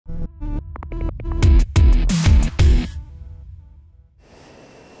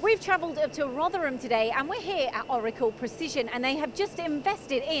we've travelled up to Rotherham today and we're here at Oracle Precision, and they have just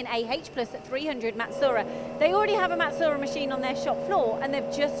invested in a H.Plus 300 Matsuura. They already have a Matsuura machine on their shop floor and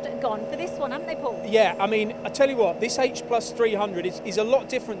they've just gone for this one, haven't they, Paul? Yeah, I mean, I tell you what, this H.Plus 300 is a lot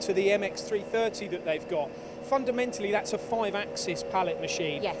different to the MX330 that they've got. Fundamentally, that's a 5-axis pallet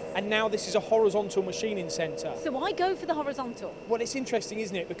machine. Yes. And now this is a horizontal machining centre. So why go for the horizontal? Well, it's interesting,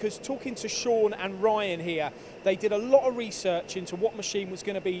 isn't it? Because talking to Sean and Ryan here, they did a lot of research into what machine was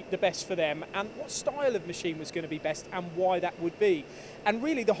going to be the best for them and what style of machine was going to be best and why that would be. And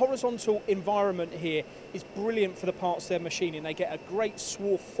really, the horizontal environment here is brilliant for the parts they're machining. They get a great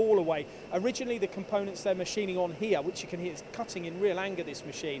swarf fall away. Originally, the components they're machining on here, which you can hear is cutting in real anger, this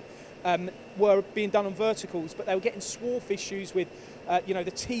machine, were being done on verticals, but they were getting swarf issues with, you know,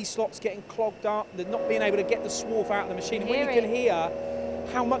 the T-slots getting clogged up, they're not being able to get the swarf out of the machine. And when you can hear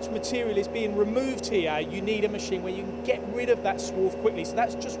how much material is being removed here, you need a machine where you can get rid of that swarf quickly. So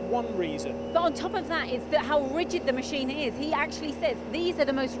that's just one reason. But on top of that is that how rigid the machine is. He actually says these are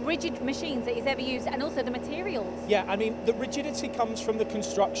the most rigid machines that he's ever used, and also the materials. Yeah, I mean, the rigidity comes from the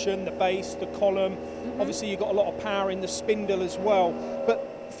construction, the base, the column. Obviously, you've got a lot of power in the spindle as well. But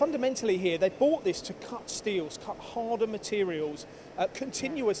fundamentally here, they bought this to cut steels, cut harder materials,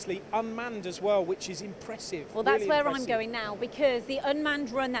 continuously unmanned as well, which is impressive. Well, that's really where impressive. I'm going now, because the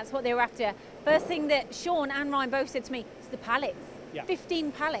unmanned run, that's what they were after. First thing that Sean and Ryan both said to me is the pallets. Yeah.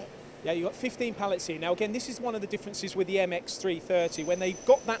 15 pallets. Yeah, you've got 15 pallets here. Now, again, this is one of the differences with the MX330. When they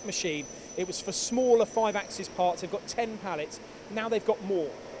got that machine, it was for smaller 5-axis parts. They've got 10 pallets. Now they've got more.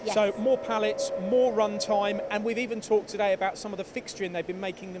 Yes. So more pallets, more run time, and we've even talked today about some of the fixturing they've been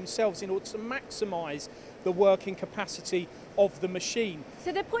making themselves in order to maximise the working capacity of the machine.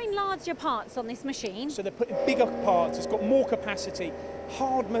 So they're putting larger parts on this machine. So they're putting bigger parts, it's got more capacity,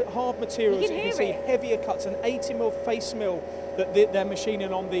 hard materials, you can see heavier cuts, an 80mm face mill that they're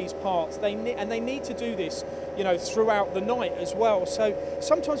machining on these parts. They need to do this, you know, throughout the night as well. So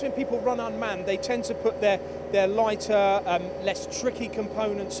sometimes when people run unmanned, they tend to put their lighter, less tricky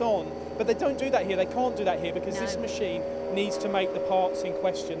components on, but they don't do that here. They can't do that here because this machine needs to make the parts in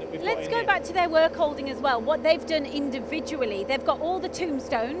question that we've got in here. Let's go back to their work holding as well. What they've done individually, they've got all the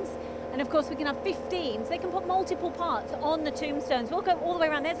tombstones, and of course we can have 15, so they can put multiple parts on the tombstones. We'll go all the way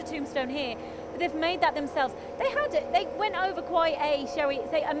around. There's a tombstone here, but they've made that themselves. They went over quite a, shall we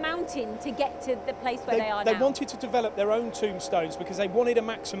say, a mountain to get to the place where they are now. They wanted to develop their own tombstones because they wanted to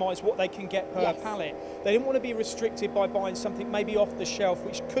maximise what they can get per pallet. They didn't want to be restricted by buying something maybe off the shelf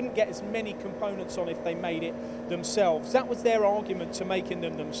which couldn't get as many components on if they made it themselves. That was their argument to making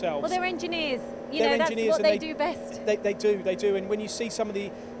them themselves. Well, they're engineers. You know, that's what they do best. They do. And when you see some of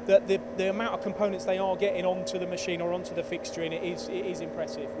the amount of components they are getting onto the machine or onto the fixturing, it is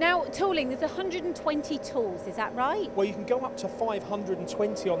impressive. Now, tooling, there's 120 tools, is that right? Well, you can go up to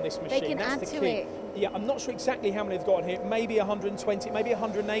 520 on this machine. They can That's add the to key. it. Yeah, I'm not sure exactly how many they've got on here. Maybe 120, maybe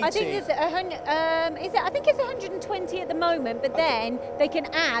 180. I think there's I think it's 120 at the moment, but then they can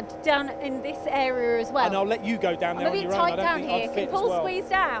add down in this area as well. And I'll let you go down there on your own. I'm a bit tight down here. Can Paul squeeze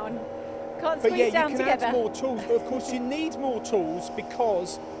down? Can't squeeze down together. But yeah, you can add more tools, but of course you need more tools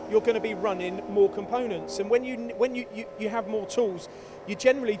because you're going to be running more components. And when you have more tools, you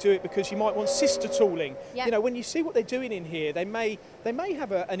generally do it because you might want sister tooling. Yep. You know, when you see what they're doing in here, they may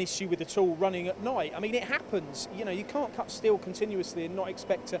have an issue with the tool running at night. I mean, it happens. You know, you can't cut steel continuously and not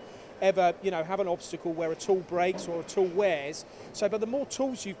expect to ever, you know, have an obstacle where a tool breaks or a tool wears. So, but the more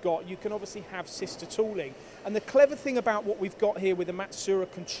tools you've got, you can obviously have sister tooling. And the clever thing about what we've got here with the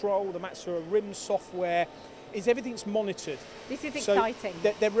Matsuura control, the Matsuura RIM software, is everything's monitored. This is exciting.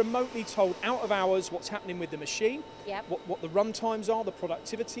 They're remotely told out of hours what's happening with the machine, what the run times are, the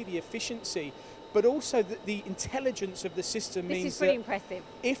productivity, the efficiency, but also the intelligence of the system means this is pretty impressive.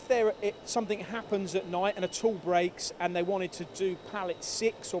 If something happens at night and a tool breaks and they wanted to do pallet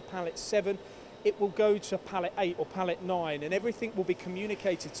 6 or pallet 7, it will go to pallet 8 or pallet 9 and everything will be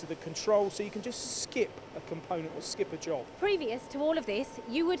communicated to the control, so you can just skip a component or skip a job. Previous to all of this,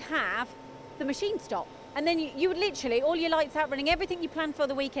 you would have the machine stop. And then you would literally, all your lights out running, everything you planned for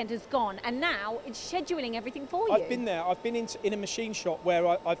the weekend is gone. And now it's scheduling everything for you. I've been there. I've been in a machine shop where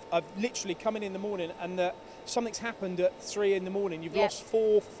I've literally come in the morning and something's happened at 3 in the morning. You've lost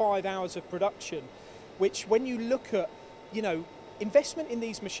 4 or 5 hours of production, which when you look at, you know, investment in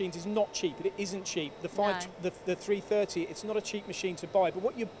these machines is not cheap. It isn't cheap. The 330, it's not a cheap machine to buy, but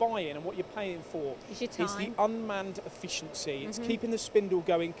what you're buying and what you're paying for is your time. Is the unmanned efficiency. It's keeping the spindle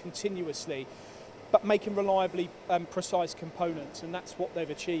going continuously. but making reliably precise components, and that's what they've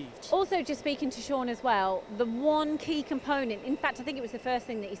achieved. Also, just speaking to Sean as well, the one key component, in fact I think it was the first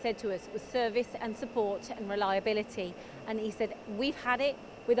thing that he said to us, was service and support and reliability. And he said, we've had it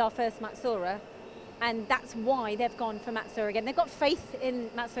with our first Matsuura, and that's why they've gone for Matsuura again. They've got faith in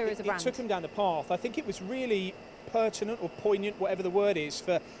Matsuura as a brand. It took them down the path. I think it was really pertinent or poignant, whatever the word is,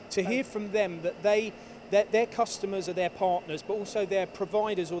 to hear from them that their customers are their partners, but also their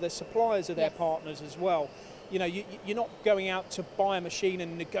providers or their suppliers are their partners as well. You know, you're not going out to buy a machine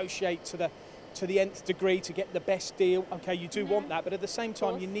and negotiate to the nth degree to get the best deal. Okay, you do want that, but at the same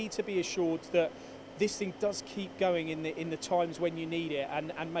time, you need to be assured that this thing does keep going in the times when you need it,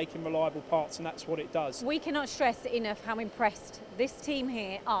 and making reliable parts, and that's what it does. We cannot stress enough how impressed this team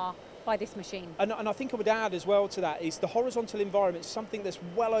here are by this machine. And I think I would add as well to that is the horizontal environment is something that's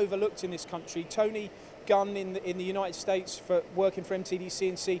well overlooked in this country. Tony Gunn in the United States, for working for MTD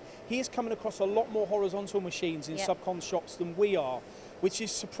CNC, he is coming across a lot more horizontal machines in subcon shops than we are, which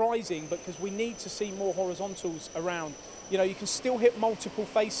is surprising because we need to see more horizontals around. You know, you can still hit multiple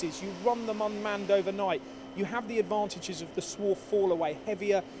faces, you run them unmanned overnight, you have the advantages of the swarf fall away,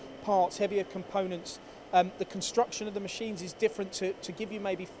 heavier parts, heavier components. The construction of the machines is different to give you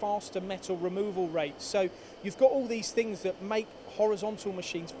maybe faster metal removal rates. So you've got all these things that make horizontal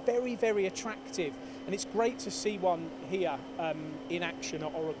machines very, very attractive. And it's great to see one here in action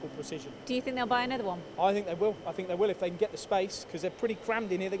at Oracle Precision. do you think they'll buy another one? I think they will. I think they will if they can get the space, because they're pretty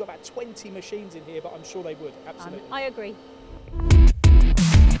crammed in here. They've got about 20 machines in here, but I'm sure they would, absolutely. I agree.